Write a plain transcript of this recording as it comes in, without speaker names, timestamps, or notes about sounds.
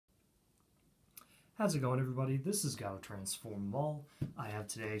How's it going, everybody? This is Gotta Transform Ball. I have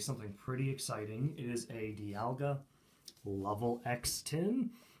today something pretty exciting. It is a Dialga Level X tin.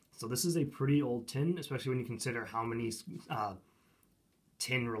 So this is a pretty old tin, especially when you consider how many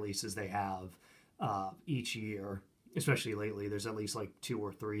tin releases they have each year. Especially lately, there's at least like 2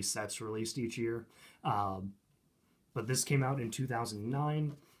 or 3 sets released each year. But this came out in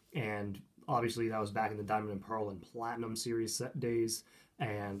 2009, and obviously that was back in the Diamond and Pearl and Platinum series set days.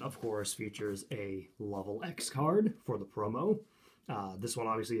 And of course features a Level X card for the promo. This one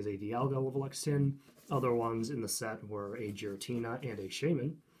obviously is a Dialga Level X tin. Other ones in the set were a Giratina and a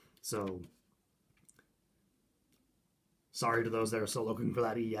Shaman. So, sorry to those that are still looking for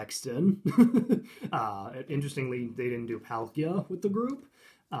that EX tin. Interestingly, they didn't do Palkia with the group,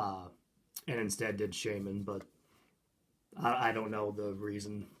 and instead did Shaman, but I don't know the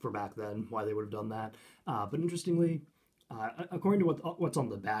reason for back then why they would have done that. But interestingly, according to what's on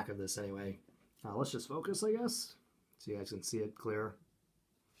the back of this anyway, let's just focus, I guess, so you guys can see it clear.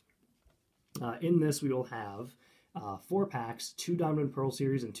 In this, we will have 4 packs, 2 Diamond and Pearl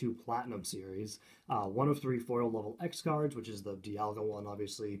series and 2 Platinum series, 1 of 3 foil level X cards, which is the Dialga one,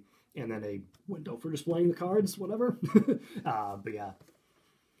 obviously, and then a window for displaying the cards, whatever. But yeah.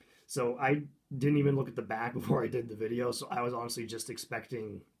 So I didn't even look at the back before I did the video, so I was honestly just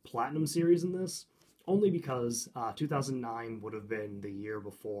expecting Platinum series in this. Only because 2009 would have been the year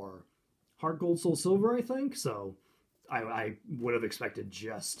before Heart Gold Soul Silver, I think, so I would have expected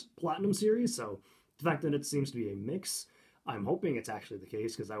just Platinum series, so the fact that it seems to be a mix, I'm hoping it's actually the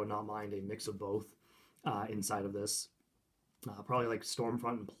case, because I would not mind a mix of both inside of this. Probably like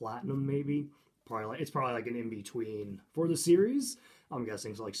Stormfront and Platinum, maybe. It's probably like an in-between for the series, I'm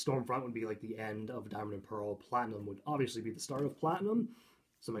guessing. So like Stormfront would be like the end of Diamond and Pearl. Platinum would obviously be the start of Platinum,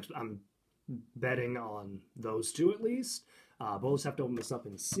 so I'm betting on those 2 at least. But we'll just have to open this up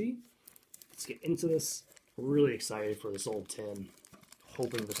and see. Let's get into this. Really excited for this old tin.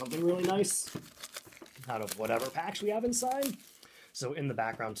 Hoping for something really nice out of whatever packs we have inside. So in the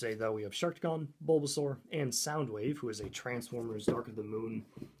background today, though, we have Sharkticon, Bulbasaur, and Soundwave, who is a Transformers Dark of the Moon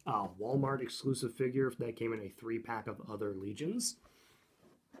Walmart exclusive figure that came in a 3-pack of other Legions.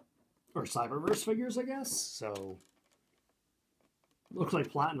 Or Cyberverse figures, I guess. So looks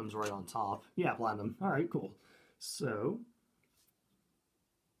like Platinum's right on top. Yeah, Platinum. Alright, cool. So,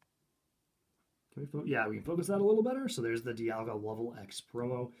 yeah, we can focus that a little better. So there's the Dialga Level X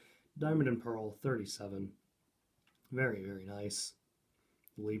promo. Diamond and Pearl 37. Very, very nice.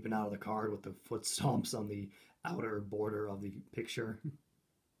 Leaping out of the card with the foot stomps on the outer border of the picture.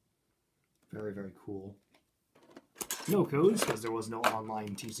 Very, very cool. No codes, because there was no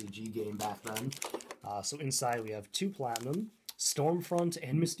online TCG game back then. So inside we have 2 Platinum, Stormfront,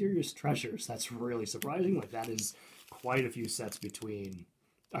 and Mysterious Treasures. That's really surprising. Like, that is quite a few sets between...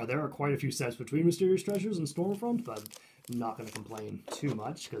 there are quite a few sets between Mysterious Treasures and Stormfront, but I'm not going to complain too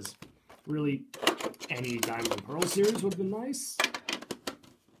much, because really any Diamond and Pearl series would have been nice.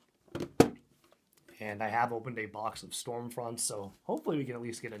 And I have opened a box of Stormfront, so hopefully we can at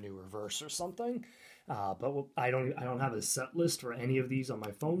least get a new reverse or something. But I don't have a set list for any of these on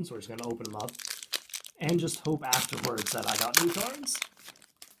my phone, so we're just going to open them up and just hope afterwards that I got new cards.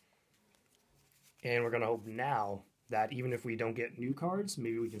 And we're going to hope now that even if we don't get new cards,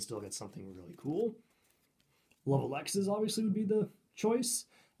 maybe we can still get something really cool. Level X's obviously would be the choice.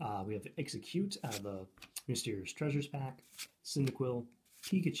 We have Execute out of the Mysterious Treasures pack, Cyndaquil,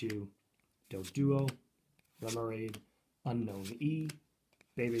 Pikachu, Doduo, Remoraid, Unknown E,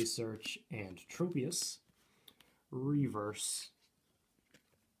 Bebe Search, and Tropius. Reverse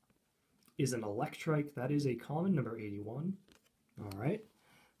is an Electrike. That is a common, number 81. Alright.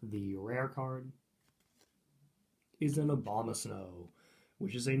 The rare card is an Abomasnow,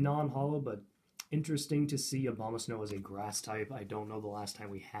 which is a non-holo, but interesting to see Abomasnow as a grass type. I don't know the last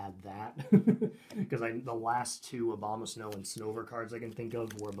time we had that, because the last 2 Abomasnow and Snover cards I can think of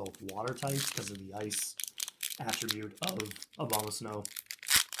were both water types because of the ice attribute of Abomasnow.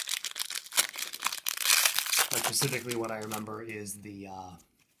 Like, specifically what I remember is the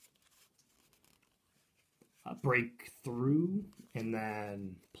Breakthrough and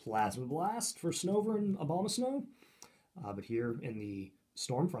then Plasma Blast for Snover and Abomasnow. But here in the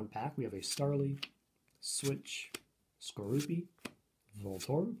Stormfront pack, we have a Starly, Switch, Skorupi,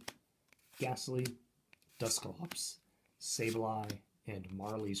 Voltorb, Ghastly, Dusclops, Sableye, and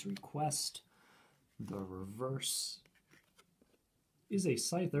Marley's Request. The reverse is a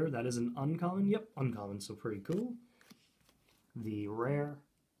Scyther. That is an uncommon. Yep, uncommon, so pretty cool. The rare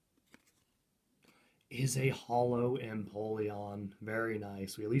is a holo Empoleon. Very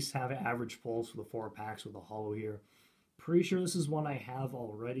nice. We at least have average pulls for the 4 packs with a holo here. Pretty sure this is one I have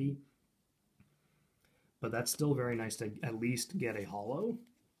already. but that's still very nice to at least get a holo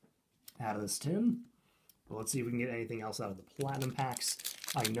out of this tin. But let's see if we can get anything else out of the Platinum packs.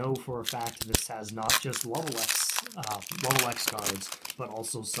 I know for a fact this has not just level X cards, but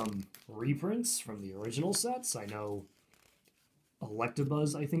also some reprints from the original sets. I know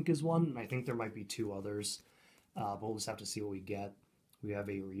Electabuzz, I think, is one, and I think there might be two others, but we'll just have to see what we get. We have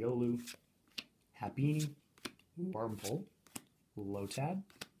a Riolu, Happiny, Wurmple, Lotad,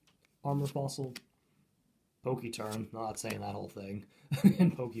 Armor Fossil, Poketurn, not saying that whole thing,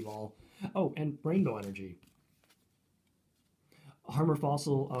 and Pokeball. Oh, and Rainbow Energy. Armor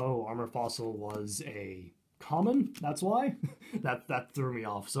Fossil was a common, that's why. that threw me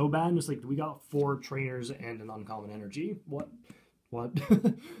off so bad. Just like, we got 4 trainers and an uncommon energy. What?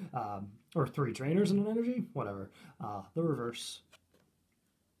 Or 3 trainers and an energy? Whatever. The reverse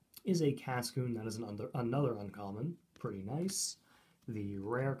is a Cascoon. That is another uncommon. Pretty nice. The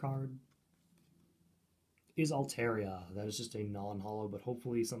rare card is Altaria. That is just a non-holo, but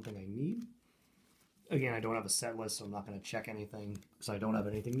hopefully something I need. Again, I don't have a set list, so I'm not going to check anything, because I don't have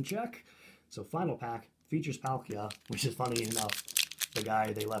anything to check. So final pack features Palkia, which is funny enough the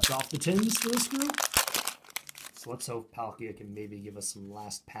guy they left off the tins for this group. So let's hope Palkia can maybe give us some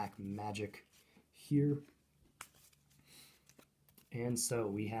last pack magic here. And so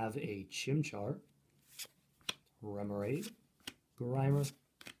we have a Chimchar, Remoraid, Grimer,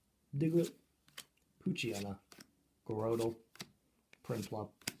 Diglett, Poochyena, Groudal, Prinplup,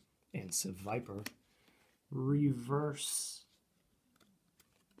 and Seviper. Reverse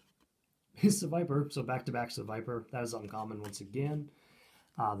is Seviper, so back-to-back Seviper. That is uncommon once again.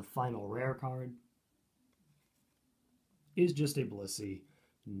 The final rare card is just a Blissey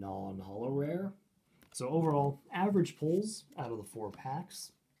non-holo rare. So overall, average pulls out of the 4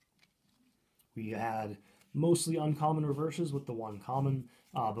 packs. We had mostly uncommon reverses with the 1 common,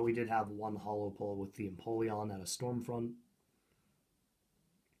 but we did have 1 holo pull with the Empoleon at a Stormfront.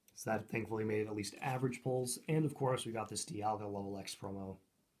 So that thankfully made it at least average pulls. And of course, we got this Dialga Level X promo,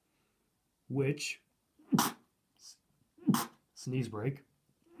 which, sneeze break.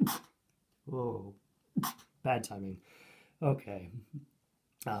 Whoa, bad timing. Okay.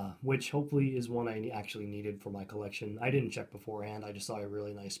 Which hopefully is one I actually needed for my collection. I didn't check beforehand. I just saw a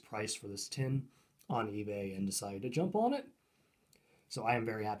really nice price for this tin on eBay and decided to jump on it. So I am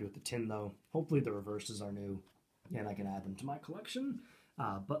very happy with the tin, though. Hopefully the reverses are new and I can add them to my collection.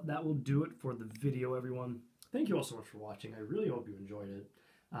 But that will do it for the video, everyone. Thank you all so much for watching. I really hope you enjoyed it.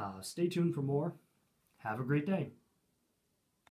 Stay tuned for more. Have a great day.